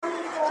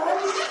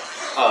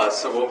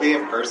So we'll be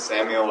in 1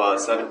 Samuel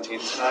 17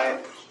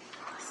 tonight,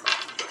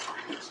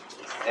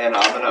 and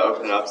I'm going to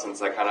open it up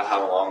since I kind of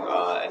have a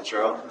long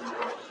intro.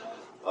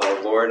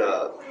 Lord,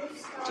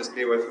 just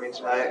be with me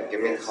tonight.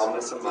 Give me a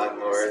calmness of mind,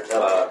 Lord.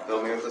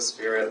 Fill me with the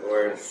Spirit,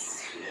 Lord,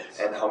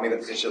 and help me to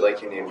preach it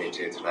like you need me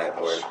to tonight,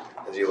 Lord.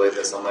 As you laid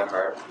this on my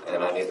heart,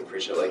 and I need to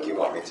preach it like you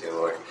want me to,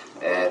 Lord.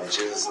 And in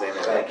Jesus' name,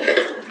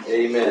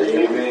 amen.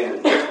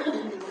 Amen.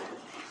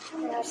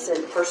 I said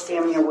 1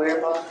 Samuel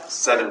where, Bob?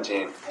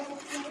 17.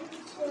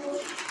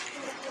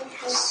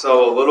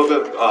 So a little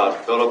bit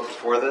build up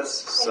before this.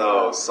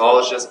 So Saul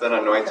has just been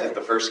anointed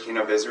the first king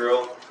of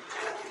Israel.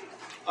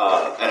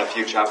 And a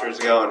few chapters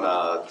ago in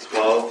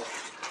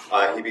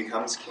 12, he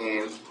becomes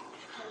king.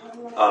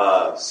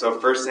 So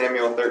 1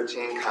 Samuel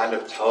 13 kind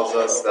of tells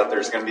us that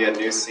there's going to be a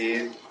new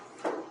seed.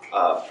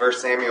 1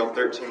 Samuel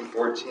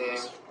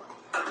 13:14.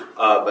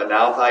 But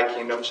now thy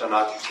kingdom shall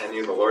not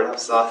continue. The Lord hath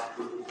sought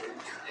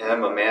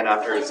him a man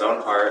after his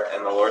own heart,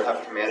 and the Lord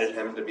hath commanded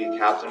him to be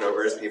captain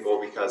over his people,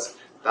 because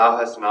thou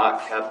hast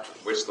not kept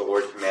which the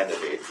Lord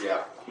commanded thee.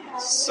 Yeah.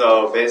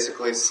 So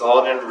basically,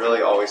 Saul didn't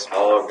really always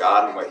follow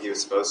God and what he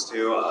was supposed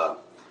to.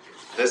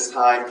 This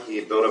time,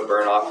 he built a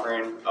burnt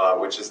offering,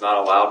 which is not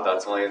allowed.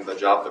 That's only the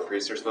job the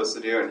priests are supposed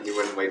to do, and he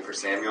wouldn't wait for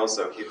Samuel,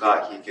 so he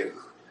thought he could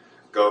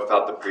go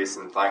without the priests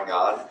and find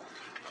God.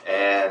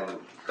 And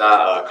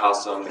that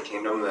cost him the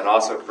kingdom. Then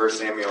also 1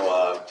 Samuel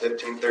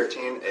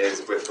 15:13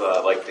 is with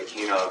the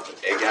king of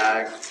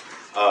Agag.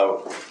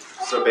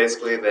 So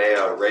basically they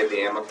raid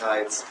the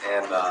Amalekites,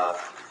 and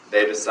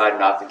they decide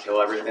not to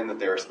kill everything that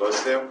they were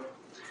supposed to.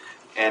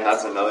 And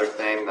that's another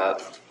thing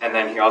and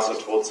then he also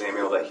told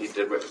Samuel that he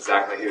did what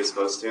exactly he was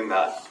supposed to, and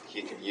that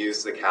he could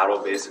use the cattle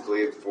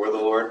basically for the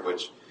Lord,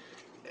 which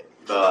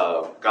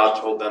God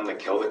told them to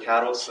kill the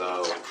cattle,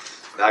 so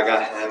that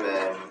got him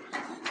in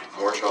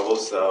more trouble.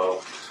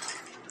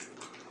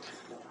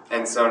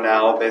 And so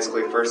now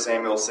basically 1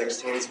 Samuel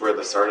 16 is where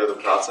the start of the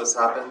process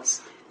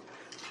happens.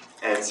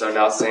 And so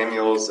now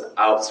Samuel's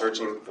out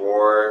searching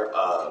for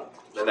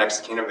the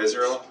next king of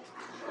Israel,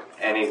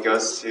 and he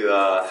goes to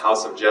the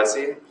house of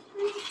Jesse.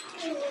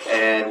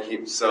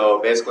 And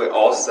so basically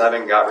all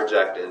 7 got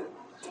rejected,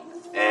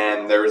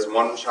 and there was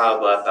one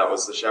child left that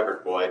was the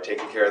shepherd boy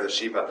taking care of the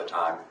sheep at the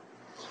time.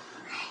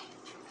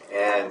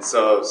 And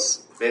so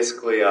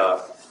basically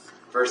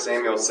 1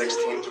 Samuel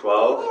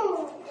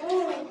 16:12.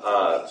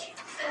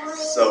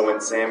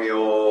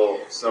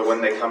 So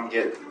when they come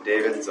get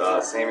David,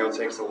 Samuel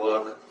takes a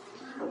look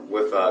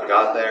with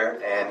God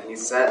there, and he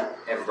sent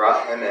and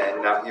brought him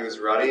in. Now he was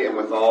ruddy and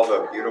with all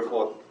the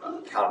beautiful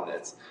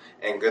countenance,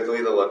 and goodly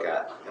to look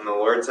at. And the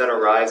Lord said,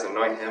 "Arise,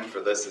 anoint him, for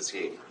this is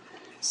he."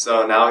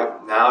 So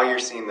now you're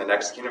seeing the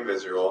next king of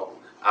Israel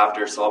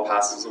after Saul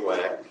passes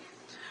away.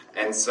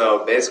 And so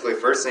basically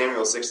 1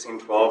 Samuel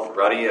 16:12,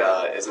 ruddy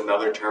is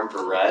another term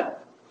for red.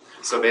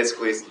 So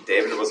basically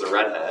David was a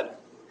redhead,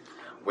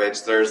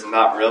 which there's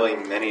not really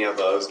many of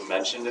those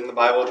mentioned in the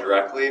Bible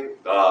directly.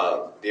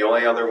 The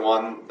only other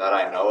one that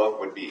I know of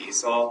would be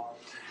Esau.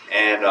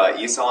 And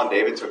Esau and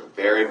David took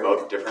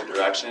both different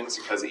directions,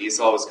 because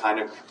Esau was kind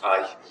of,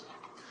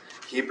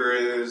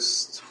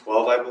 Hebrews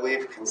 12, I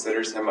believe,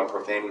 considers him a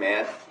profane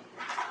man.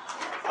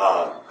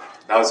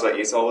 That was what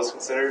Esau was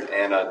considered.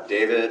 And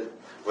David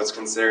was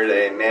considered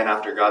a man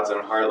after God's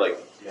own heart.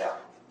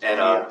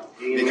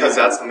 Because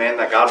that's the man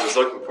that God was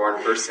looking for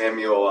in 1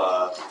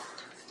 Samuel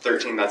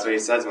 13, that's what he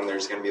says when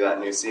there's going to be that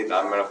new seed,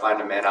 that I'm going to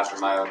find a man after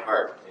my own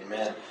heart.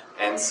 Amen.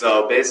 And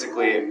so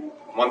basically,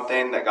 one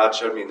thing that God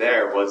showed me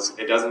there was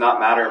it does not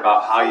matter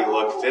about how you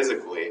look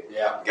physically.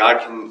 Yeah.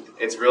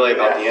 It's really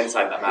about the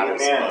inside that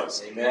matters the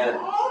most. Amen.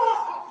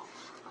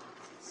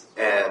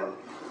 And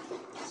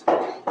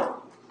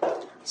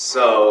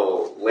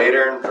so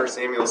later in 1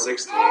 Samuel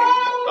 16,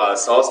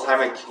 Saul's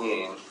time as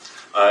king,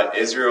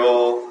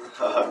 Israel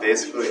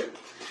basically,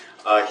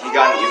 he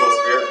got an evil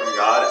spirit from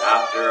God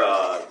after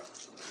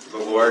the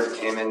Lord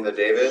came into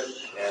David,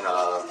 and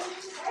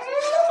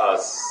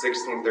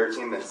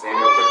 16:13, then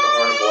Samuel took the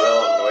horn of oil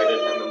and anointed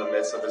him in the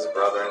midst of his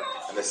brethren,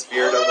 and the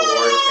Spirit of the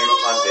Lord came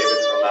upon David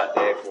from that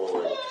day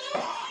forward.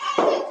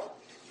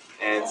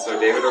 And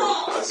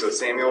so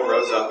Samuel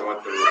rose up and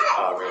went to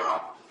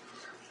Ramah.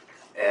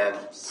 And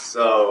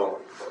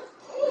so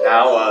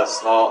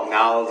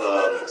now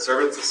the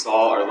servants of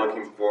Saul are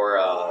looking for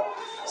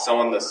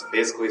someone to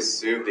basically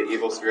soothe the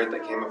evil spirit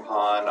that came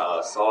upon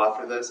Saul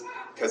after this,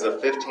 because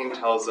 14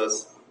 tells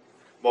us,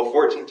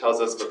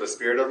 but the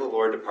Spirit of the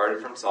Lord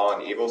departed from Saul,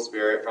 and an evil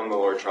spirit from the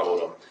Lord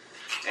troubled him.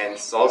 And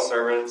Saul's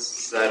servants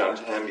said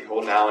unto him,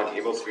 Behold, now an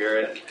evil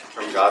spirit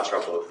from God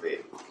troubleth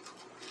thee.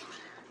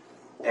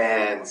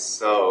 And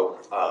so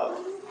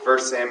 1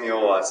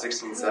 Samuel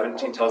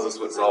 16:17 tells us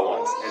what Saul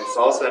wants. And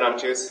Saul said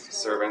unto his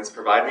servants,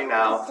 Provide me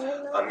now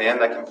a man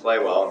that can play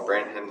well, and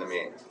bring him to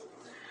me.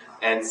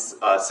 And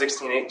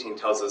 16:18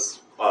 tells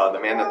us the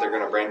man that they're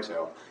going to bring to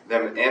him.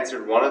 Then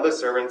answered one of the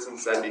servants and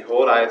said,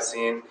 Behold, I have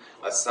seen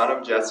a son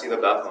of Jesse the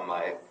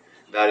Bethlehemite,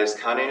 that is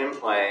cunning and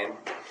plain,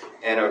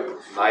 and a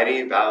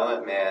mighty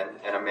valiant man,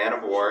 and a man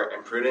of war,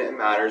 and prudent in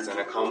matters, and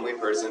a comely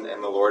person,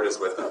 and the Lord is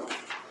with him.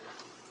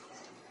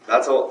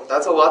 That's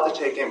a lot to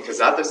take in, because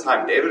at this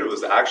time, David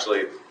was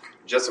actually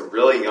just a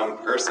really young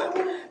person.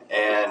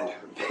 And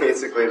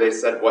basically they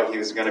said what he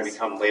was going to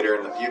become later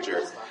in the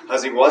future.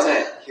 Because he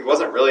wasn't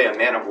really a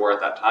man of war at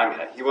that time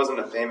yet. He wasn't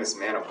a famous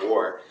man of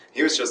war.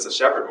 He was just a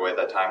shepherd boy at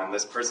that time, and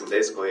this person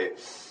basically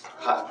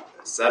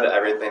said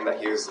everything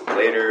that he was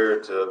later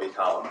to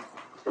become.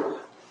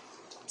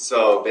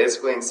 So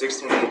basically in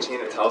 1618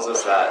 it tells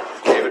us that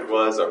David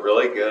was a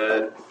really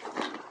good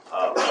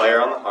player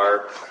on the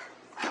harp.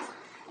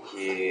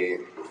 He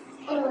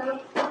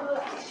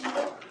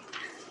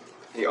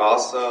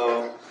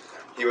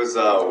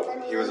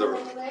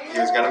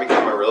was going to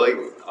become a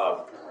really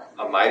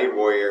a mighty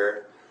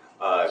warrior.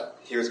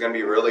 He was going to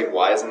be really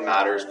wise in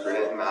matters,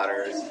 prudent in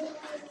matters,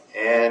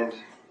 and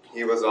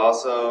he was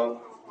also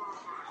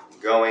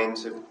going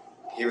to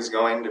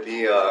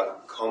be a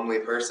comely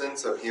person.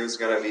 So he was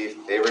going to be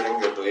favored and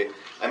goodly.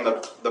 And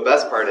the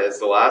best part is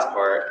the last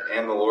part,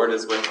 and the Lord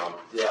is with him.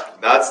 Yeah,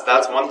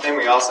 that's one thing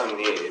we also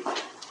need,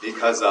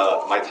 because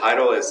my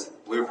title is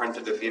Blueprint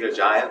to Defeat a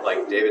Giant,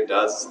 like David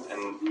does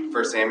in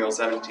 1 Samuel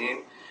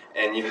 17.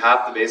 And you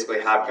have to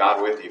basically have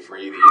God with you for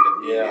you to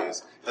even be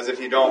used. Because if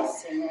you don't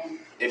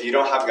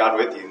have God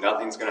with you,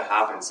 nothing's going to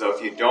happen. So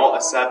if you don't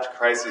accept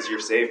Christ as your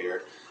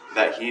Savior,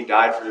 that He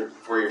died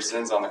for your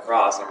sins on the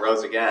cross and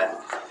rose again,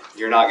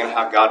 you're not going to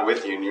have God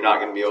with you, and you're not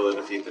going to be able to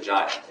defeat the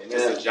giant.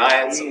 Because the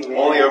giant's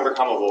only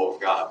overcomable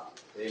with God.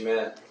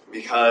 Amen.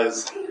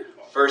 Because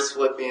 1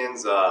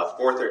 Philippians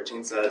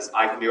 4:13 says,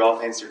 I can do all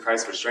things through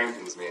Christ which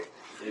strengthens me.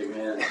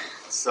 Amen.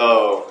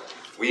 So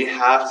we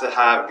have to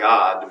have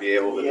God to be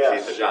able to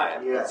defeat the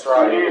giant. That's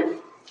right.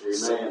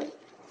 Amen.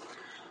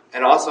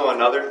 And also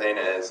another thing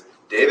is,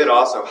 David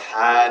also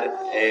had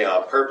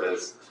a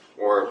purpose,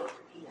 or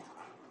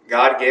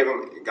God gave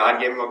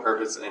him a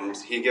purpose, and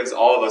He gives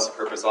all of us a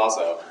purpose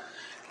also.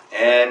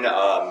 And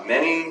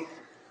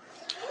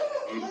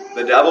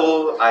the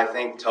devil, I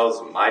think,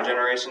 tells my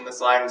generation this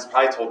line. He's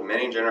probably told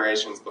many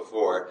generations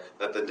before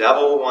that the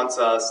devil wants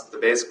us to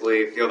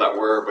basically feel that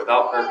we're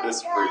without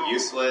purpose, we're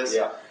useless,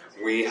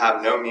 we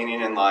have no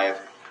meaning in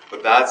life.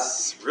 But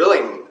that's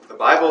really, the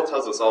Bible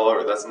tells us all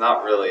over, that's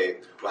not really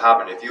what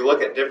happened. If you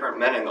look at different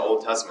men in the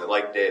Old Testament,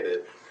 like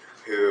David,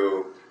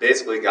 who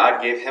basically God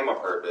gave him a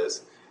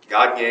purpose,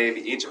 God gave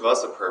each of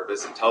us a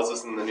purpose. It tells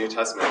us in the New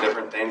Testament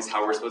different things,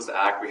 how we're supposed to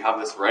act. We have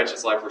this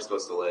righteous life we're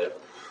supposed to live.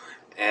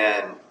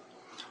 And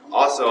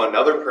also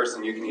another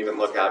person you can even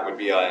look at would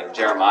be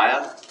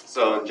Jeremiah.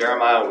 So in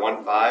Jeremiah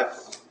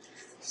 1:5,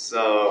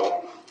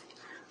 so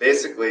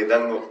basically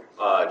then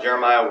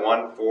Jeremiah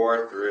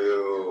 1:4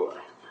 through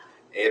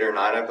 8 or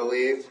 9, I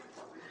believe.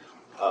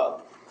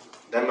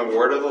 Then the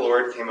word of the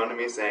Lord came unto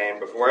me, saying,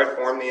 Before I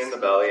formed thee in the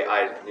belly,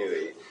 I knew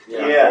thee.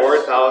 Before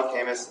thou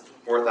camest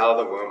forth out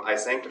of the womb, I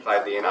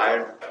sanctified thee, and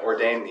I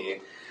ordained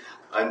thee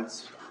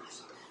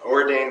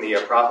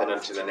a prophet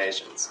unto the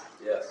nations.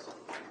 Yes.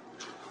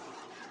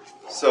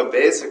 So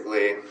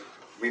basically,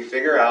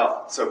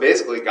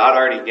 God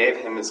already gave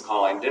him his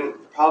calling.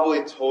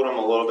 Probably told him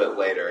a little bit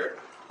later,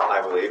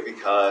 I believe,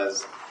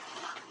 because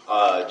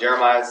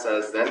Jeremiah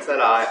says, Then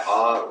said I,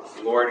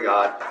 Lord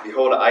God,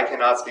 behold, I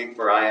cannot speak,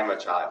 for I am a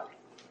child.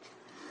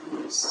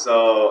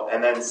 So,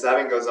 and then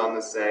 7 goes on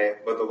to say,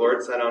 But the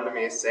Lord said unto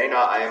me, Say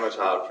not, I am a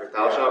child, for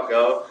thou shalt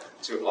go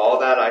to all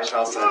that I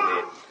shall send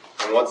thee,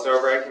 and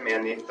whatsoever I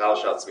command thee, thou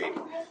shalt speak.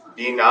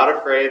 Be not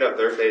afraid of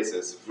their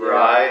faces, for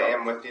I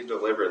am with thee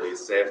deliberately,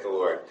 saith the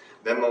Lord.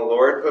 Then the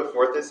Lord put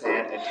forth his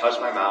hand and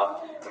touched my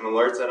mouth, and the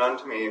Lord said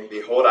unto me,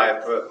 Behold, I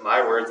have put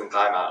my words in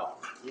thy mouth.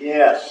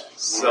 Yes.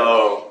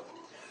 So,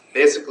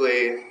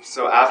 basically,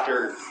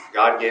 after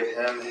God gave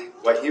him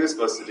what he was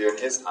supposed to do in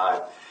his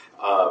time,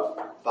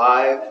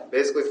 5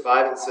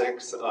 and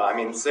 6,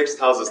 6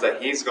 tells us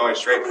that he's going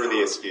straight for the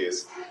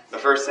excuse. The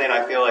first thing,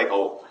 I feel like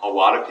a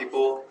lot of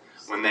people,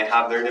 when they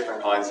have their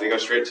different callings, they go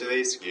straight to the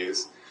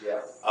excuse.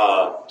 Yeah.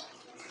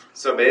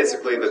 So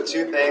basically, the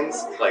two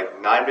things,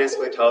 9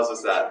 basically tells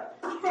us that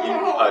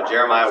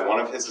Jeremiah, one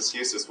of his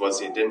excuses was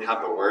he didn't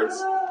have the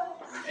words,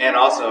 and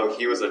also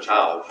he was a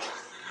child,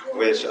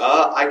 which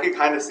I could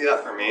kind of see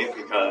that for me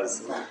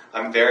because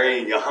I'm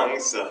very young,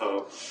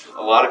 so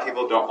a lot of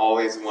people don't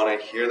always want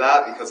to hear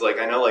that because,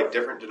 I know,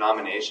 different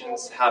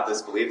denominations have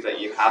this belief that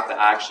you have to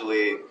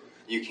actually,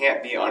 you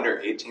can't be under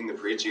 18 to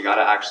preach. You got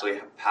to actually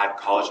have had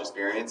college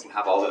experience and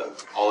have all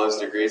those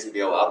degrees to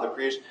be allowed to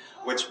preach,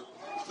 which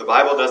the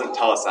Bible doesn't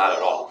tell us that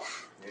at all.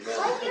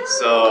 Amen.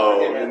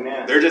 So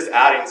Amen. they're just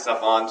adding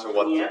stuff on to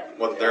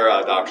what their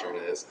doctrine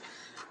is,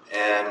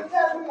 and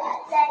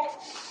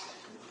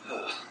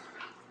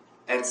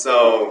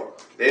so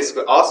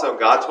basically, also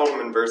God told him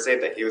in verse 8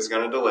 that He was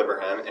going to deliver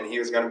him and He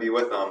was going to be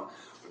with them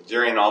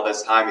during all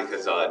this time,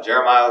 because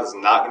Jeremiah was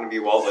not going to be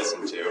well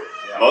listened to.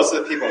 Yeah. Most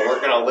of the people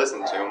weren't going to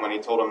listen to him when he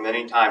told them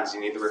many times, you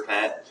need to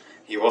repent.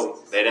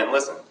 They didn't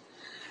listen.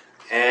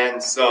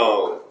 And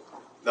so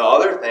the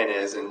other thing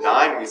is, in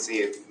 9 we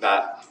see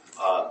that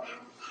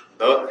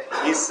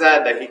he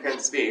said that he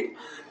couldn't speak,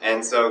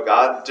 and so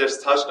God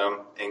just touched him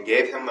and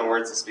gave him the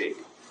words to speak,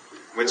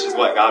 which is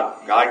what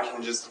God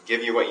can just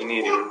give you what you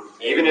need,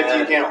 even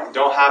if you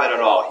don't have it at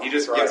all. He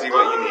just gives you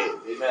what you need.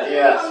 Amen.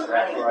 Yes,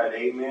 that's right.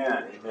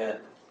 Amen. Amen.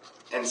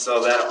 And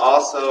so then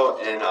also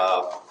in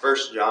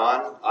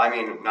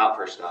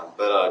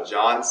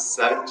John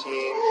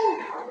 17,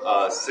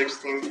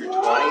 16 through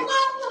 20,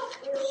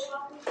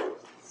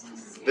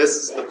 this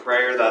is the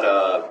prayer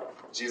that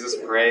Jesus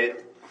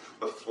prayed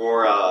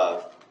before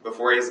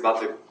he's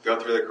about to go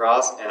through the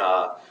cross. And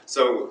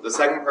so the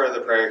second part of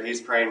the prayer, he's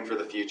praying for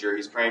the future.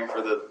 He's praying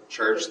for the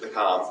church to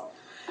come.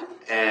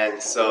 And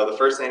so the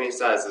first thing he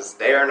says is,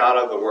 "They are not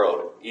of the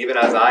world, even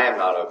as I am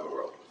not of the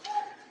world."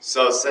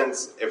 So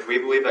since if we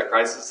believe that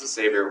Christ is the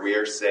Savior, we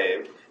are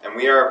saved, and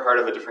we are a part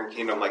of a different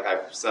kingdom, like I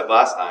said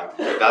last time.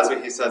 That's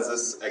what he says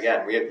this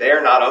again. They are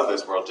not of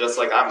this world, just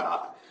like I'm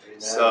not. Amen.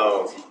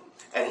 So,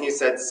 and he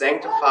said,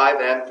 "Sanctify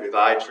them through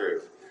thy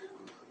truth.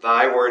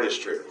 Thy word is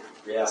truth."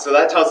 Yeah. So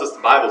that tells us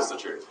the Bible's the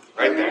truth,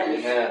 right there.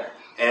 Amen.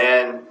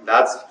 And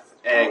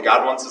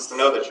God wants us to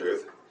know the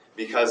truth,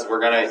 because we're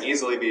going to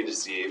easily be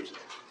deceived.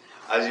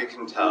 As you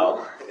can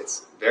tell,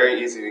 it's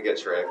very easy to get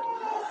tricked.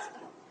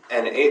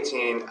 And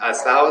 18,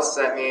 "As thou hast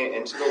sent me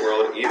into the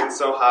world, even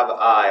so have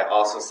I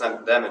also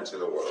sent them into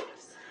the world."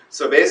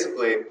 So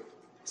basically,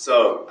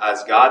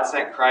 as God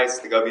sent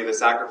Christ to go be the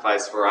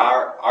sacrifice for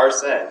our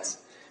sins,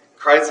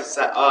 Christ has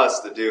sent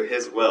us to do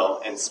his will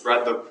and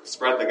spread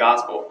the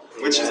gospel,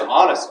 which is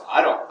honest.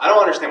 I don't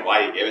understand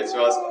why he gave it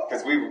to us,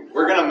 because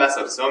we're going to mess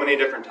up so many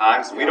different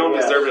times. We don't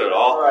deserve it at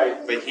all. Right.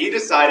 But he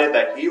decided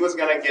that he was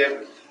going to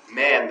give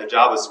man the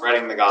job of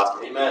spreading the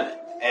gospel. Amen.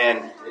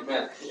 And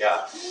Amen.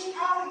 yeah.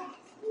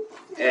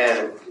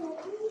 And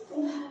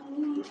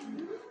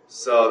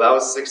so that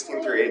was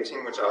 16 through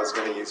 18, which I was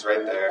going to use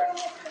right there.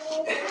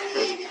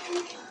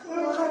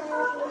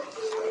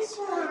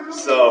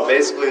 So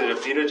basically, to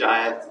defeat a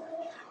giant,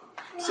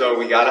 so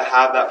we got to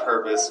have that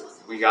purpose.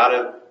 We got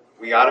to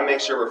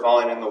make sure we're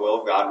following in the will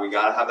of God. We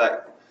got to have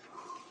that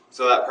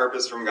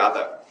purpose from God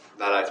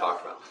that I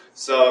talked about.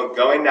 So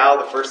going now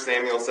to 1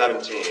 Samuel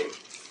 17.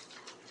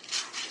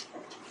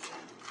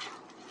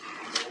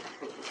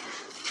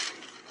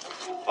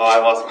 Oh, I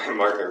lost my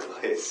marker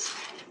place.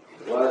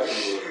 What?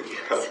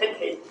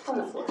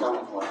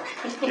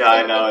 Yeah,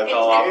 I know. It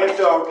fell off. It's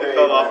okay. It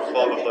fell off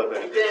while the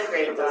flipping. You did a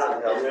great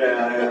job.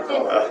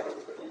 Yeah.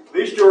 At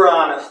least you were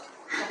honest.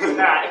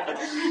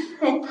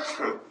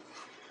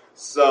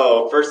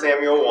 So, 1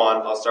 Samuel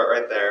 1, I'll start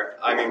right there.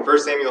 1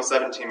 Samuel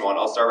 17, 1,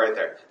 I'll start right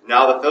there.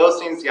 "Now the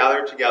Philistines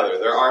gathered together,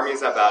 their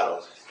armies at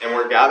battle, and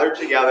were gathered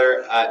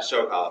together at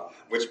Shokoth,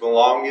 which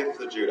belongeth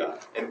to Judah,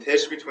 and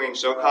pitched between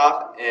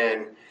Shokoth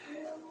and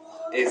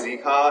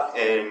Azekah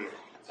and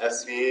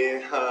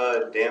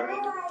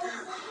Esvi-Damim.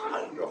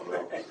 I don't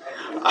know.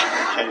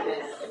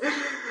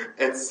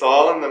 And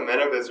Saul and the men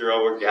of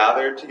Israel were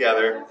gathered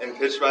together and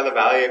pitched by the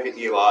valley of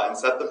Elah and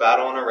set the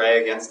battle in array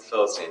against the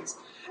Philistines.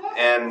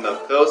 And the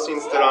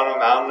Philistines stood on a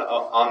mountain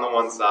on the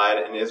one side,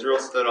 and Israel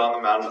stood on the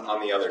mountain on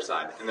the other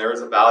side. And there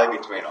was a valley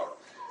between them."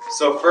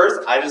 So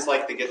first, I just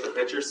like to get the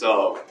picture.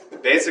 So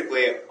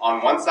basically, on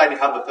one side you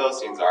have the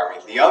Philistines' army.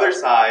 The other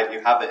side,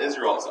 you have the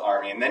Israel's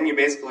army. And then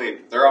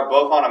they're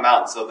both on a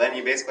mountain. So then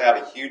you basically have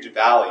a huge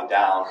valley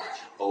down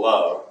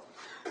below.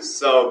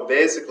 So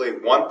basically,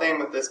 one thing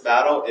with this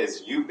battle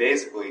is you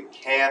basically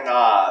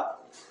cannot...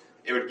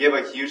 It would give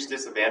a huge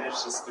disadvantage.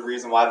 This is the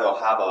reason why they'll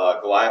have a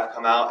Goliath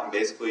come out and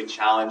basically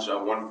challenge a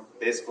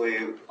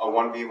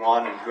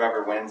 1v1, and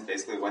whoever wins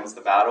basically wins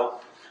the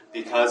battle.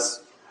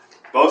 Because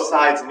both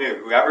sides knew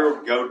whoever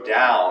would go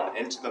down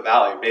into the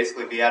valley would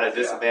basically be at a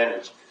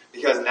disadvantage.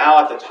 Because now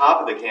at the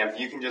top of the camp,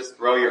 you can just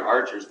throw your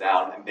archers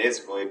down and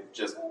basically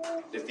just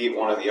defeat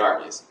one of the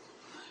armies.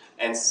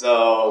 And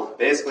so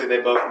basically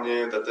they both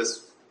knew that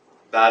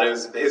it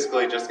was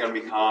basically just going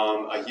to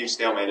become a huge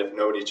stalemate if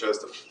nobody chose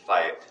to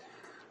fight.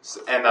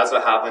 And that's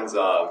what happens.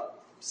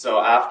 So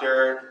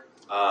after,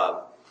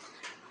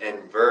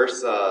 in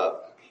verse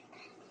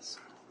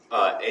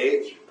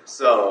 8,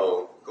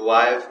 so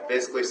Goliath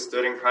basically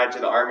stood and cried to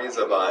the armies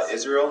of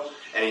Israel,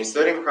 and he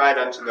stood and cried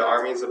unto the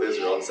armies of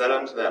Israel, and said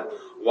unto them,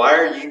 "Why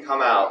are ye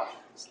come out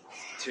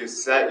to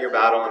set your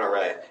battle in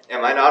array?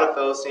 Am I not a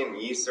Philistine,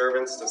 ye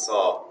servants to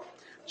Saul?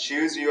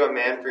 Choose you a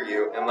man for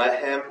you, and let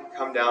him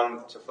come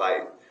down to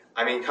fight.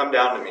 Come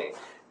down to me.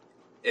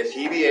 If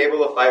he be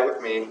able to fight with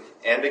me,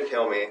 and to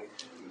kill me,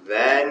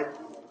 then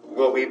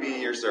will we be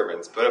your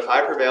servants. But if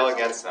I prevail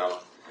against him,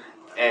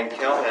 and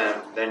kill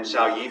him, then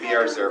shall ye be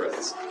our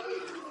servants."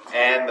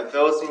 And the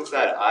Philistines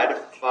said, "I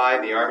defy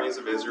the armies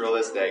of Israel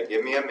this day.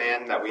 Give me a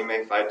man that we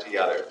may fight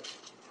together."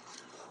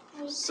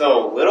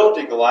 So little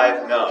did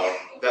Goliath know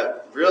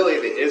that really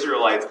the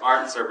Israelites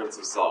aren't servants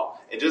of Saul.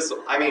 It just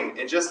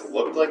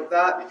looked like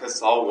that because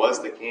Saul was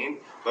the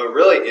king, but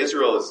really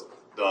Israel is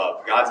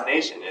God's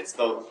nation.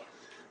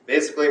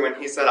 Basically when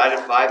he said, "I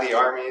defy the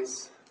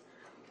armies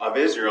of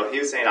Israel," he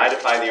was saying, "I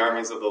defy the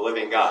armies of the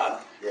living God,"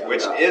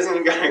 which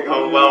isn't going to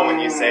go well when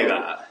you say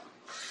that.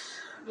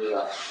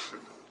 Yeah.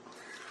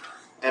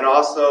 And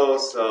also,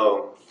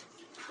 so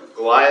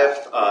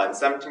Goliath, in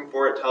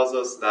 17:4, it tells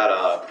us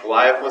that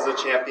Goliath was a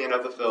champion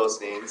of the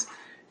Philistines.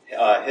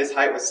 His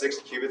height was 6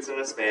 cubits in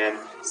a span.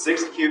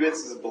 6 cubits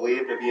is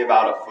believed to be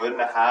about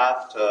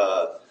 1.5 feet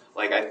to,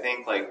 I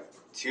think,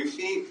 2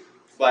 feet.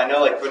 But I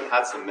know, 1.5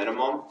 feet is the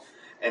minimum.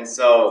 And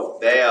so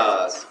they,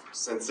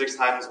 since 6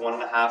 times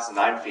 1.5, so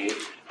 9 feet,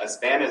 a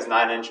span is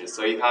 9 inches.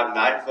 So you have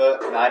 9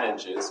 foot, 9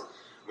 inches,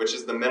 which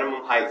is the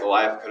minimum height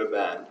Goliath could have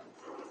been.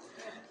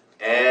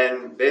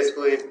 And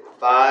basically,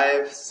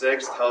 5,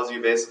 6 tells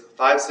you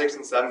 5, 6,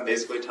 and 7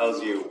 basically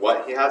tells you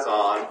what he has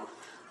on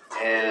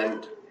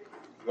and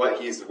what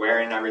he's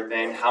wearing, and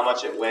everything, how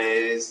much it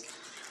weighs.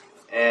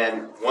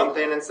 And one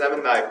thing in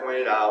 7 that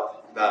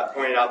God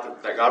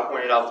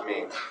pointed out to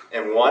me,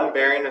 and one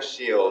bearing a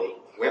shield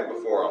went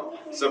before him.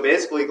 So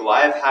basically,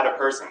 Goliath had a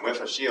person with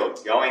a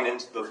shield going in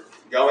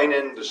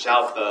to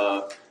shout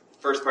the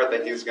first part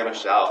that he was going to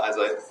shout as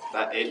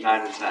that 8,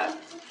 9, and 10.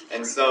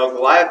 And so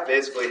Goliath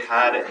basically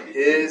had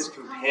his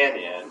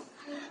companion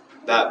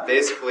that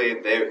basically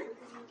it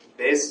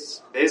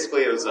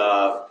was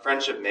a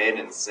friendship made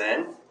in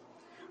sin,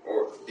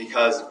 or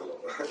because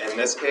in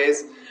this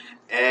case,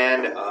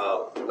 and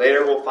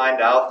later we'll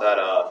find out that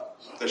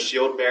the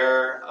shield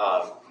bearer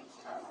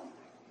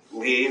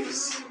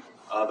leaves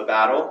the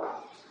battle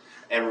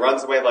and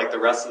runs away like the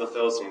rest of the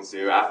Philistines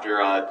do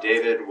after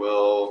David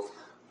will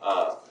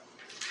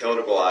kill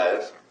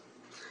Goliath.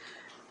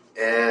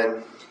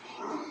 And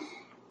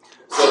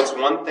so it's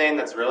one thing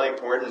that's really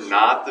important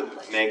not to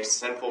make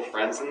sinful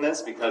friends in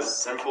this,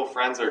 because sinful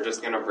friends are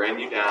just going to bring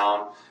you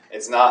down.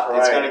 It's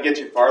going to get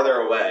you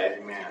farther away.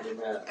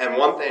 Amen. And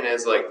one thing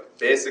is,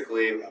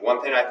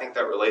 one thing I think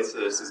that relates to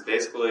this is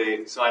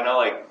basically, so I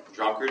know,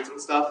 drunkards and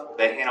stuff,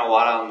 they hang a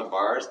lot out on the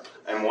bars,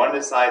 and one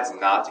decides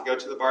not to go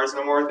to the bars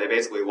no more, they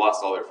basically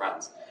lost all their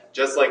friends.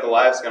 Just like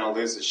Goliath's going to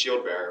lose his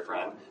shield bearer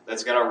friend,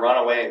 that's going to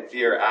run away in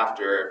fear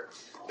after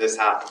this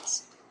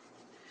happens.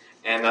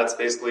 And that's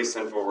basically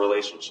sinful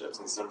relationships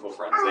and sinful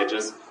friends. They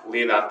just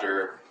leave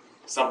after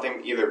something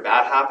either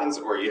bad happens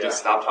or you just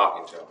stop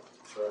talking to them.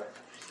 Right.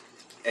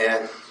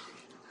 And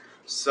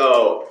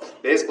so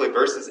basically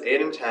verses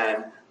 8 and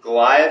 10,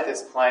 Goliath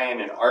is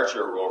playing an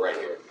archer role right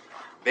here.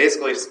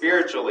 Basically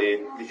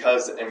spiritually,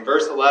 because in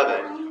verse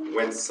 11,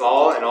 when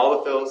Saul and all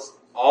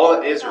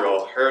of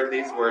Israel heard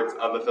these words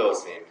of the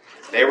Philistine,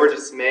 they were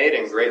dismayed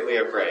and greatly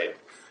afraid.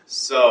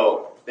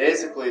 So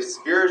basically,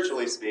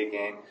 spiritually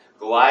speaking,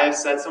 Goliath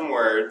said some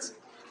words,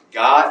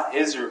 got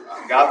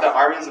the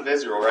armies of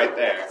Israel right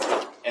there,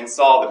 and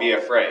Saul to be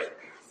afraid.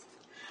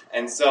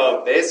 And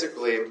so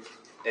basically,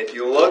 if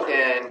you look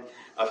in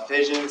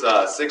Ephesians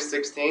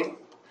 6:16,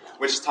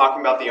 which is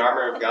talking about the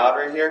armor of God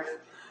right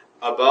here,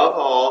 above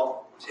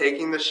all,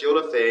 taking the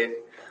shield of faith,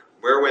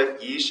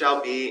 wherewith ye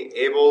shall be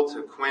able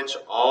to quench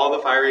all the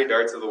fiery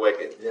darts of the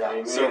wicked.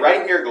 Yeah, so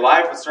right here,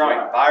 Goliath was throwing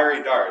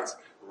fiery darts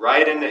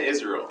right into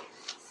Israel.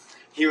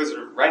 He was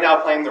right now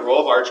playing the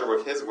role of archer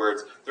with his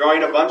words,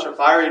 throwing a bunch of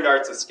fiery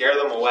darts to scare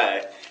them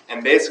away.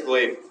 And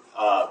basically,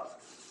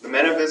 the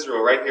men of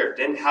Israel right here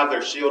didn't have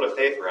their shield of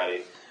faith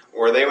ready,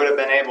 or they would have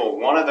been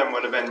one of them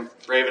would have been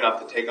brave enough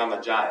to take on the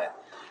giant.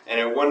 And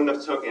it wouldn't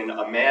have taken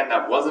a man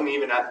that wasn't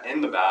even in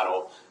the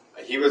battle.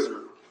 He was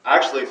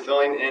actually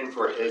filling in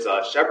for his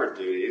shepherd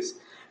duties.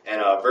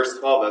 And verse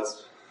 12,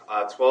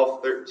 that's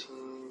 12, 13,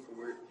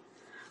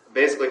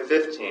 basically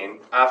 15,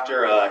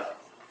 after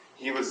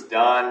he was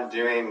done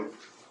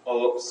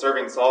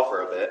serving Saul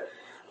for a bit.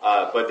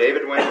 But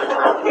David went and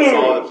returned from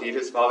Saul to feed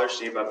his father's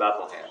sheep at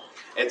Bethlehem.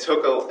 It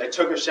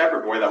took a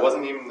shepherd boy that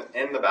wasn't even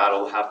in the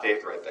battle to have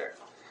faith right there.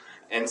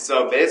 And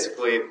so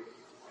basically,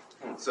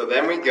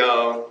 then we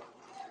go,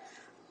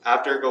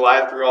 after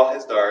Goliath threw all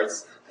his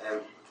darts, and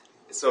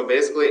so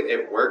basically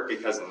it worked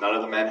because none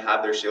of the men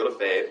had their shield of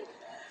faith.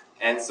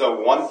 And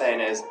so one thing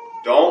is,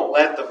 don't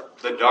let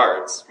the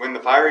darts, when the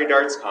fiery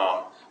darts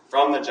come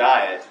from the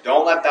giant,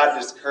 don't let that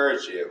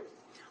discourage you.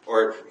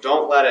 Or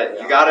don't let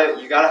it, you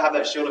gotta have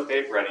that shield of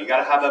faith ready. You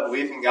gotta have that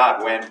belief in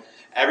God when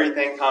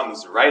everything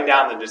comes right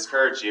down to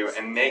discourage you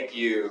and make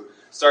you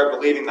start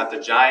believing that the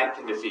giant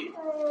can defeat.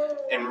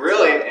 And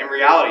really, in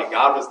reality,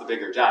 God was the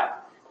bigger giant.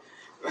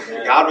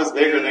 God was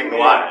bigger than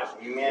Goliath.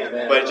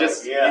 Amen. But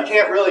you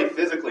can't really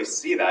physically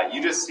see that.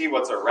 You just see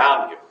what's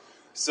around you.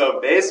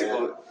 So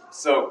basically,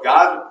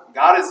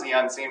 God is the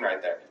unseen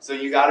right there. So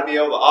you got to be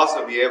able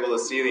to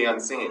see the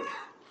unseen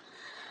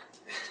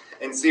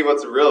and see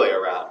what's really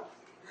around.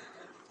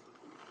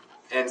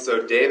 And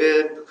so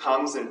David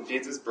comes and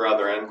feeds his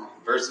brethren.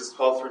 Verses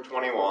 12 through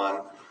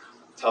 21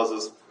 tells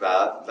us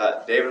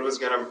that David was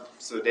going to...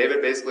 So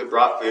David basically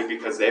brought food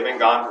because they've been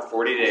gone for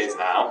 40 days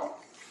now.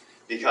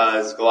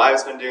 Because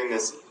Goliath's been doing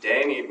this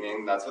day and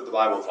evening. That's what the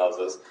Bible tells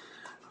us.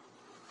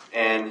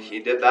 And he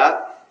did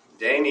that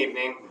day and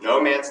evening. No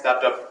man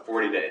stepped up for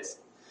 40 days.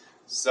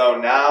 So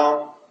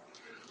now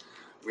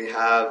we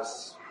have...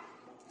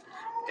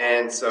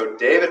 And so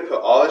David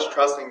put all his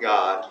trust in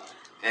God,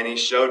 and he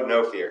showed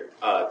no fear.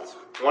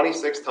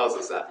 26 tells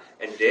us that.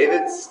 And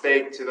David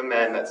spake to the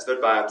men that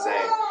stood by him,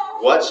 saying,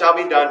 What shall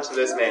be done to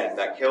this man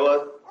that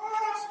killeth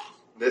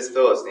this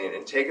Philistine,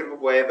 and taketh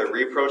away the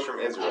reproach from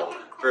Israel.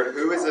 For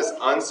who is this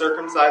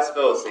uncircumcised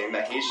Philistine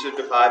that he should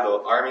defy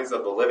the armies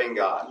of the living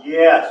God?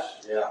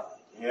 Yes. Yeah.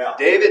 Yeah.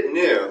 David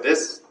knew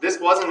this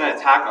wasn't an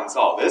attack on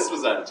Saul. This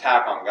was an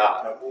attack on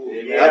God.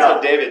 Yeah. That's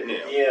what David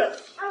knew.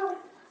 Yes.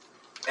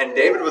 And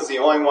David was the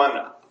only one,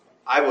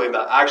 I believe,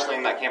 that actually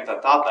in that camp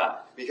that thought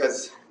that.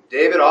 Because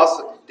David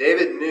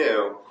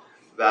knew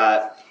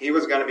that he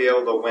was going to be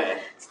able to win.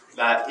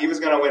 That he was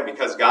going to win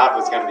because God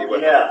was going to be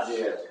with him.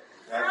 Yes.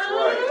 That's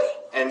right.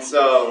 And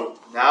so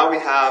now we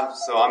have,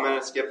 I'm going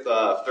to skip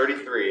the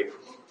 33.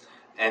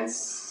 And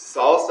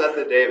Saul said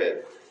to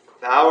David,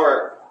 Thou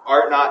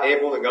art not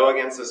able to go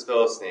against this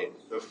Philistine,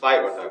 to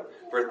fight with him,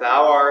 for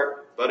thou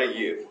art but a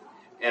youth,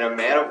 and a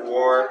man of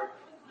war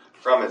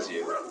from his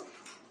youth.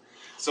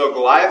 So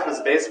Goliath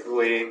was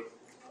basically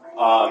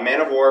a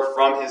man of war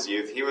from his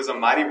youth. He was a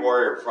mighty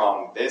warrior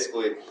from,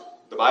 basically,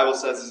 the Bible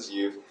says his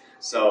youth.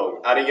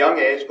 So at a young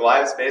age,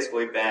 Goliath's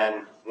basically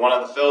been one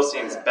of the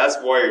Philistines'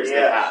 best warriors they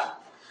had.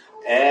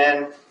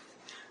 And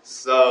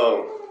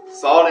so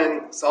Saul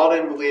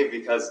didn't believe,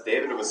 because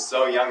David was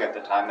so young at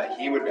the time, that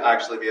he would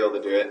actually be able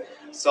to do it.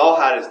 Saul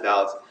had his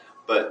doubts,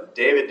 but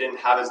David didn't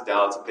have his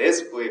doubts.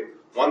 Basically,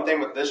 one thing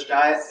with this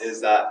giant is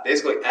that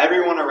basically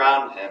everyone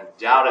around him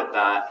doubted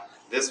that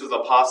this was a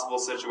possible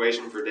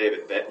situation for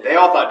David. They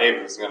all thought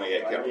David was going to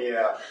get killed.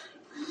 Yeah.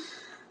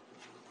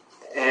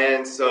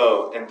 And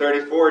so in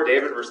 34,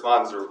 David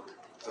responds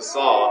to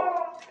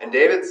Saul, and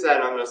David said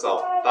unto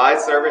Saul, Thy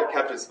servant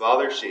kept his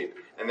father's sheep,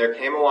 and there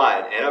came a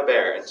lion and a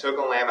bear, and took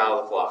a lamb out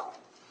of the flock.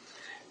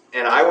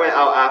 And I went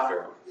out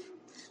after him,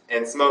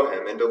 and smote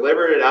him, and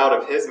delivered it out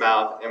of his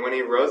mouth. And when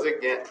he rose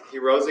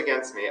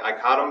against me, I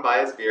caught him by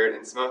his beard,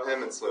 and smote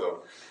him, and slew him.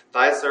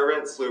 Thy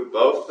servant slew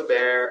both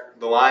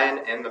the lion,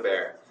 and the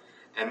bear.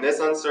 And this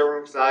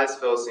uncircumcised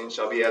Philistine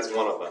shall be as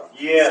one of them,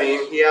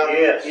 seeing he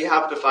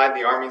hath defied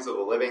the armies of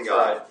the living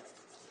God. Right.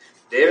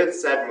 David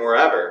said,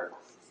 Moreover,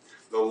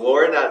 the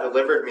Lord that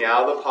delivered me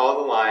out of the paw of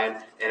the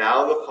lion, and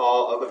out of the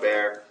paw of the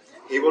bear,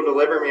 he will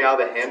deliver me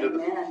out of the hand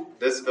of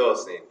this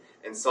Philistine.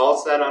 And Saul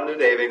said unto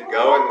David,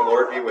 Go, and the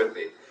Lord be with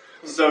thee.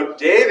 So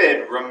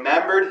David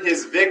remembered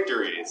his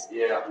victories.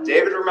 Yeah.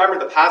 David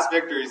remembered the past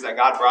victories that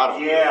God brought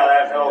him. Yeah,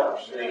 that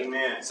helps.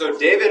 Amen. So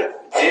David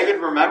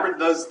remembered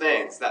those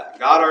things that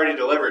God already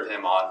delivered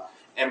him on,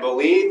 and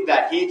believed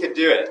that he could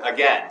do it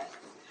again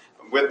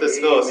with this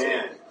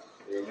Philistine.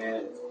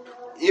 Amen.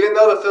 Even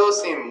though the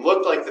Philistine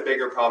looked like the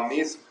bigger problem,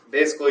 these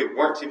basically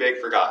weren't too big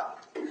for God.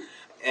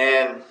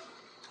 And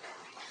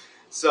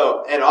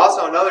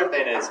also another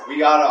thing is, we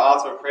gotta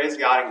also praise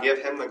God and give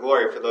him the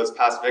glory for those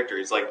past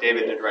victories, like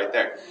David did right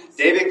there.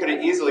 David could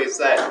have easily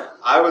said,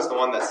 I was the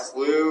one that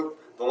slew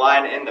the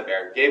lion and the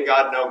bear, gave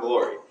God no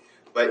glory.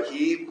 But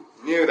he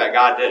knew that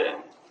God did it.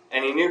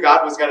 And he knew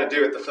God was going to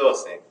do it the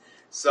Philistine.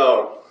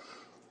 So,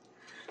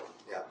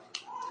 yeah.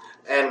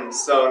 And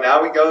so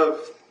now we go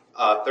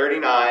to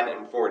 39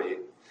 and 40.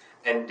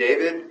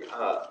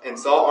 And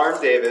Saul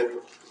armed David,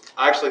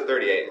 actually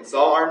 38. And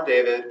Saul armed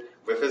David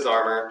with his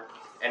armor,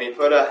 and he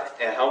put a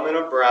helmet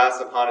of brass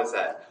upon his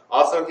head.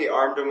 Also he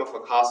armed him with a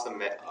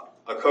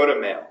coat of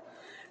mail.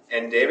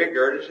 And David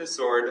girded his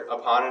sword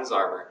upon his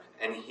armor,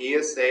 and he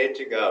essayed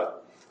to go,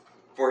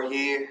 for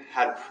he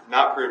had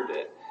not proved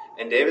it.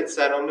 And David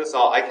said unto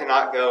Saul, I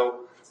cannot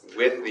go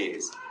with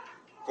these,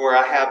 for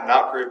I have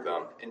not proved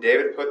them. And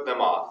David put them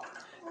off.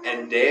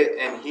 And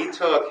he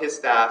took his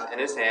staff in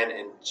his hand,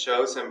 and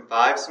chose him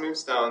 5 smooth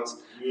stones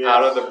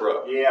out of the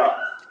brook,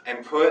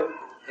 and put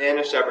in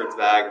a shepherd's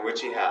bag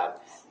which he had,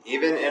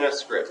 even in a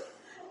scrip.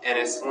 And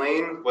his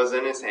sling was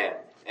in his hand,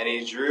 and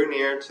he drew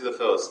near to the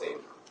Philistine.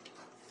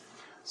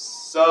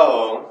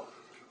 So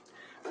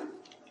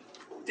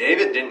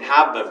David didn't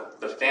have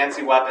the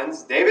fancy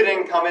weapons. David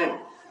didn't come in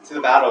to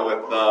the battle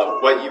with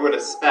what you would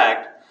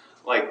expect.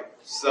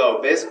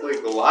 So basically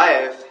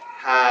Goliath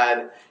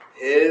had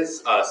his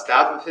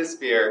staff of his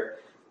spear,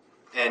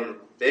 and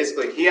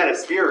basically he had a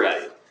spear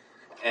ready.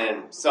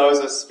 And so it was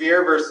a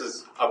spear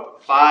versus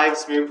 5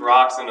 smooth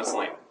rocks and a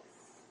sling.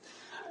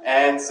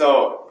 And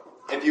so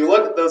if you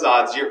look at those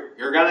odds,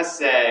 you're going to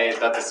say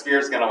that the spear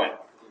is going to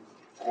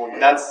win.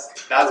 That's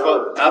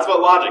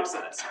what logic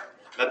says,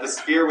 that the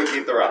spear would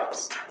beat the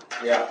rocks.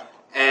 Yeah.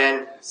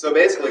 And so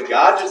basically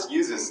God just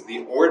uses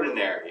the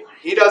ordinary.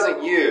 He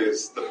doesn't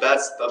use the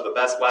best of the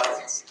best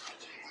weapons.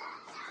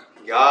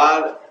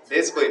 God,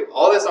 basically,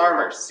 all this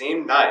armor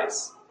seemed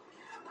nice,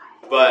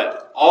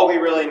 but all we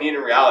really need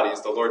in reality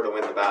is the Lord to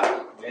win the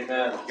battle.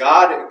 Amen.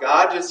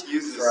 God just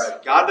uses,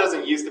 God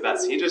doesn't use the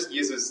best. He just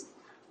uses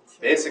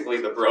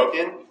basically the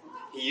broken.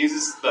 He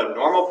uses the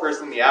normal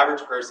person, the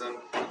average person.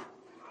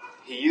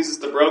 He uses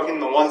the broken,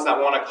 the ones that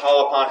want to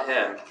call upon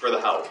him for the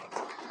help.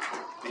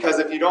 Because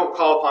if you don't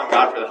call upon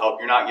God for the help,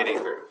 you're not getting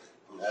through.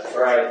 That's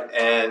right.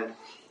 And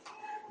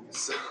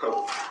so,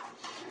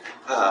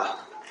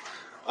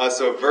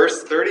 so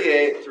verse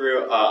 38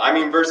 through,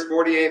 verse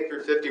 48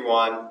 through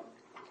 51.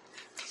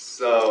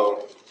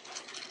 So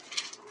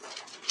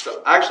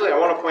actually, I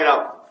want to point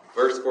out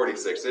verse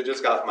 46. It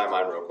just got to my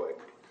mind real quick.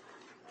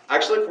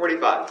 Actually,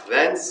 45.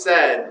 Then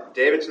said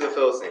David to the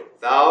Philistine,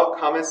 Thou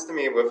comest to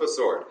me with a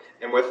sword,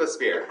 and with a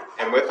spear,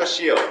 and with a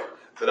shield.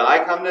 But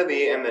I come to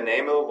thee in the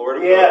name of the Lord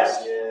of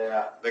hosts,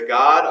 Yeah. the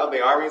God of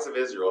the armies of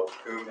Israel,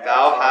 whom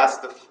thou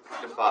hast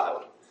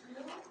defiled.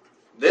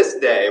 This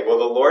day will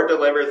the Lord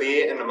deliver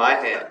thee into my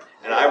hand,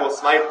 and I will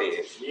smite thee,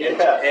 and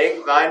Yes.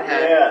 take thine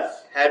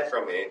Yes. head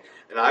from thee,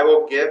 and I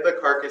will give the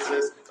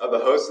carcasses of the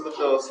hosts of the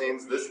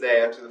Philistines this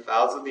day unto the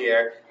fowls of the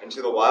air, and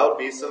to the wild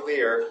beasts of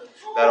the earth,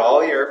 that all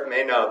the earth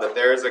may know that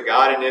there is a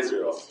God in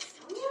Israel.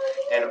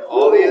 And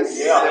all the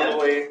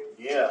assembly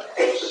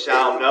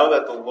shall know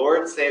that the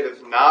Lord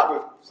saveth not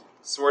with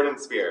sword and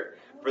spear,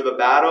 for the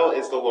battle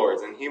is the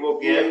Lord's, and he will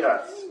give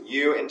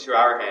you into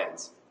our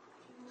hands.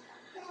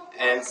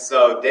 And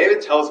so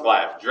David tells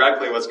Goliath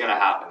directly what's going to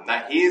happen,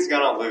 that he's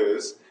going to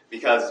lose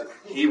because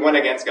he went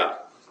against God.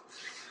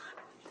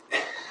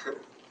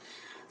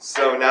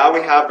 So now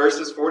we have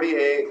verses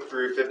 48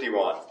 through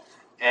 51.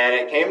 And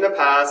it came to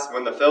pass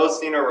when the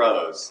Philistine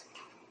arose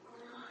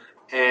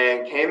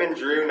and came and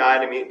drew nigh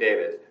to meet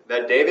David,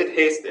 that David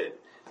hasted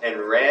and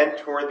ran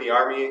toward the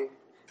army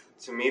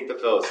to meet the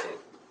Philistine.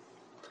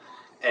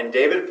 And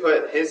David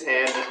put his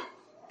hand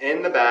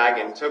in the bag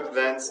and took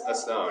thence a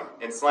stone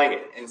and slang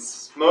it and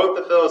smote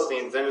the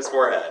Philistines in his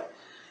forehead.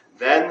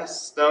 Then the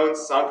stone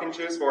sunk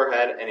into his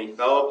forehead and he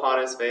fell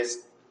upon his face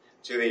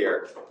to the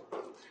earth.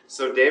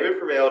 So David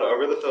prevailed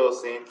over the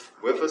Philistine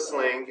with a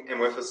sling and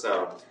with a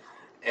stone,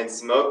 and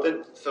smote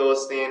the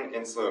Philistine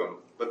and slew him.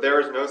 But there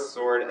was no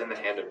sword in the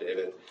hand of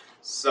David.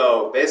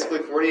 So basically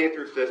 48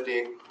 through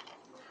 50.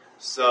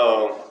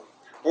 So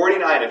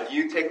 49, if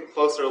you take a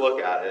closer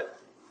look at it.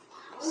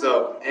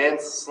 So,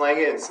 and slang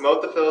it and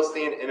smote the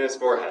Philistine in his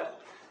forehead.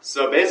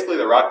 So basically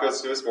the rock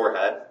goes to his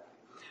forehead,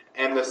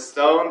 and the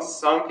stone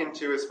sunk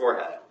into his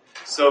forehead.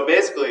 So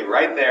basically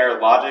right there,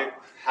 logic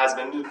has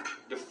been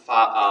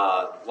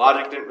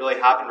logic didn't really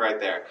happen right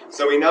there.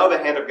 So we know the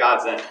hand of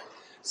God's in it.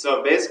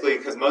 So basically,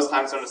 because most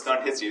times when a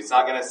stone hits you, it's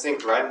not going to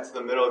sink right into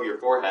the middle of your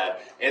forehead.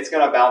 It's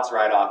going to bounce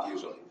right off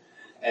usually.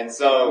 And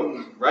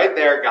so right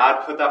there,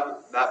 God put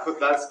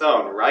that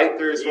stone right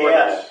through his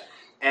forehead. Yes.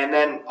 And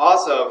then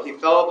also, he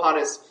fell upon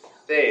his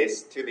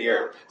face to the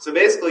earth. So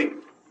basically,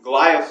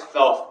 Goliath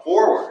fell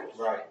forward.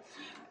 Right.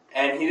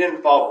 And he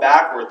didn't fall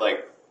backward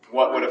like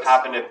what would have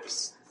happened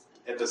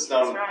if the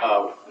stone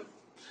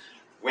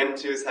went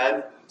to his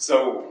head.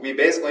 So we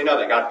basically know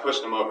that God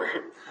pushed him over.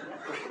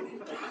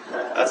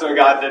 That's what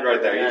God did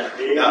right there.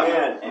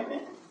 Amen.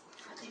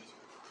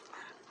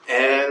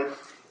 And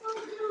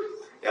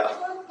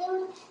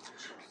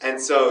and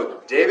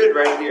so David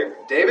right here,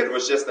 David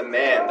was just a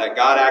man that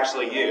God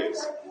actually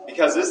used.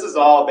 Because this is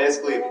all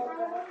basically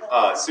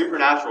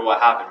supernatural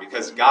what happened,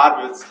 because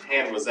God's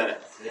hand was in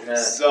it. Amen.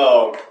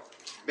 So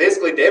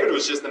basically David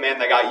was just the man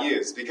that got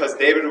used, because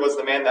David was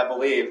the man that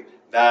believed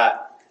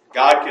that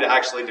God could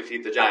actually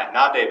defeat the giant,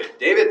 not David.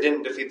 David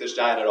didn't defeat this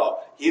giant at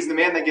all. He's the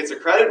man that gets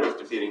accredited with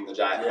defeating the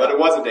giant, but it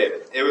wasn't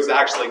David. It was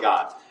actually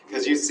God,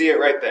 because you see it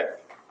right there.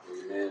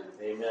 Amen.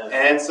 Amen.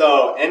 And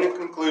so, in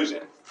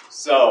conclusion,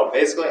 so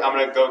basically I'm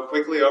going to go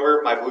quickly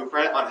over my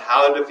blueprint on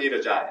how to defeat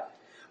a giant.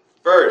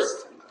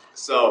 First,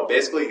 so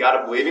basically you got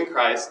to believe in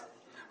Christ,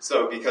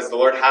 so because the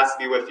Lord has to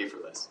be with you for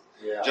this.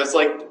 Yeah. Just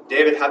like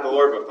David had the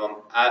Lord with him,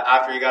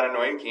 after he got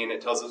anointed king, it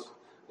tells us,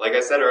 like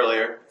I said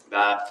earlier,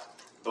 that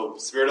the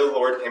Spirit of the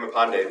Lord came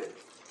upon David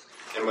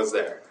and was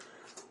there.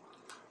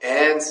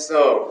 And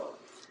so,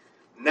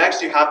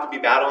 next you have to be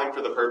battling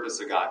for the purpose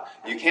of God.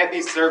 You can't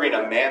be serving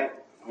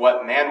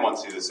what man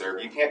wants you to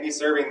serve. You can't be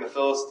serving the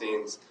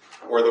Philistines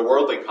or the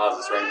worldly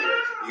causes right here.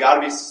 You got to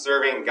be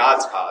serving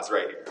God's cause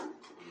right here.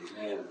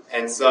 Amen.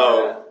 And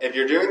so, if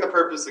you're doing the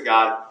purpose of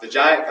God, the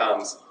giant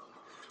comes.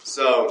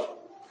 So,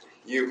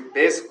 you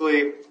got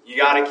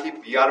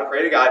to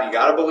pray to God, you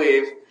got to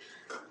believe,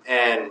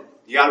 and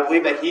you got to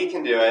believe that He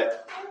can do it,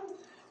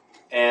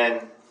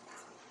 and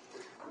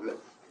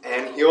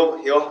He'll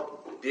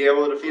be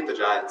able to defeat the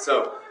giant.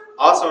 So,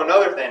 also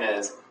another thing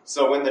is,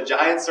 so when the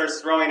giant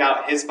starts throwing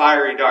out his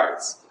fiery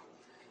darts,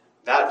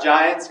 that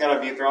giant's going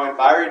to be throwing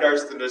fiery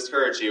darts to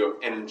discourage you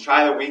and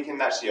try to weaken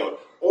that shield.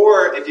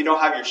 Or if you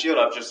don't have your shield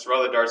up, just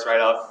throw the darts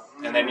right up,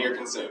 and then you're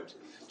consumed.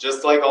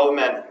 Just like all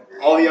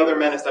the other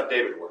men except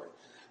David were.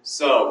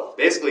 So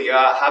basically, you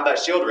gotta have that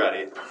shield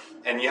ready,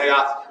 and you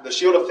got the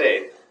shield of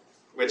faith,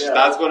 which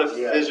that's what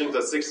Ephesians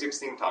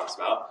 6:16 talks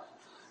about.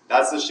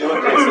 That's the shield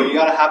of faith. So you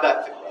gotta have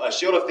a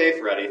shield of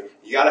faith ready.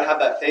 You gotta have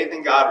that faith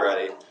in God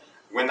ready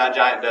when that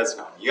giant does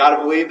come. You gotta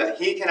believe that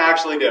He can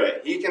actually do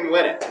it. He can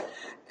win it.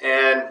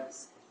 And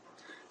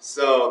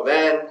so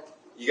then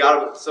you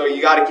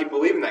gotta keep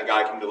believing that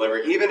God can deliver,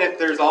 even if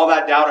there's all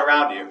that doubt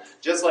around you.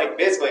 Just like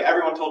basically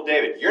everyone told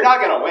David, "You're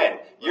not gonna win.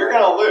 You're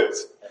gonna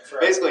lose." That's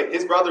right. Basically,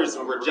 his brothers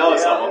were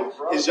jealous of him.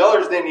 His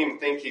brothers didn't even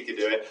think he could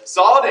do it.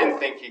 Saul didn't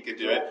think he could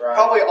do it. Right.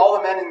 Probably all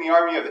the men in the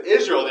army of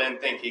Israel didn't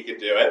think he could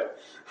do it.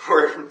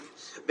 Or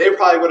they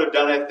probably would have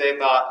done it if they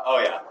thought, oh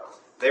yeah.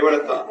 They would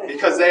have thought.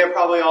 Because they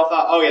probably all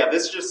thought, oh yeah,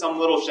 this is just some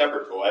little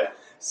shepherd boy.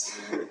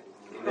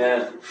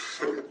 Amen.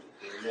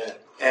 Amen.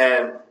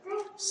 And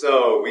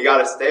so But we got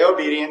to stay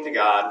obedient to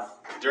God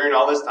during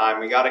all this time.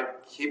 We got to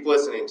keep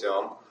listening to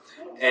Him.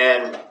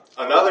 And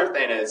another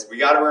thing is, we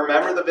got to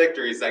remember the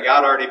victories that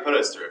God already put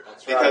us through.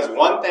 Because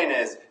one thing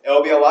is, it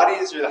will be a lot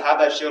easier to have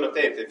that shield of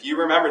faith if you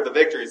remember the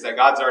victories that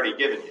God's already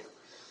given you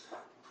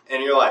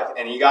in your life.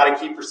 And you got to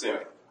keep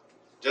pursuing.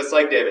 Just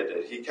like David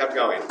did. He kept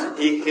going.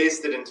 He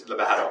hasted into the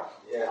battle.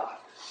 Yeah.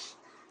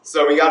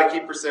 So we got to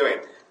keep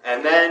pursuing.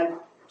 And then,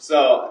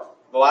 so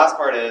the last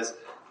part is,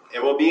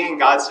 it will be in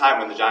God's time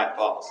when the giant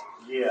falls.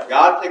 Yeah.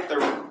 God picked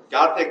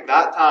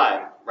that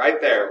time right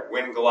there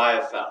when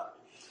Goliath fell.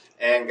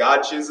 And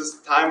God chooses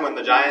the time when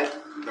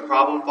the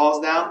problem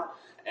falls down.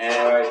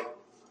 And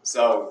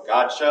so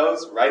God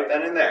shows right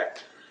then and there.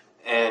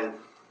 And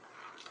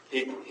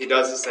he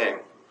does the same.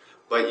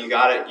 But you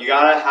gotta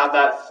have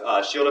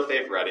that shield of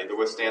faith ready to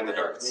withstand the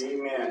darts.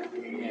 Amen.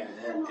 Amen.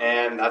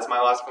 And that's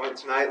my last point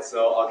tonight,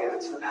 so I'll give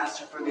it to the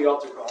pastor for the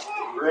altar call.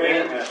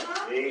 Great. Amen.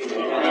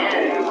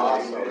 Amen.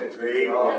 Awesome. Great.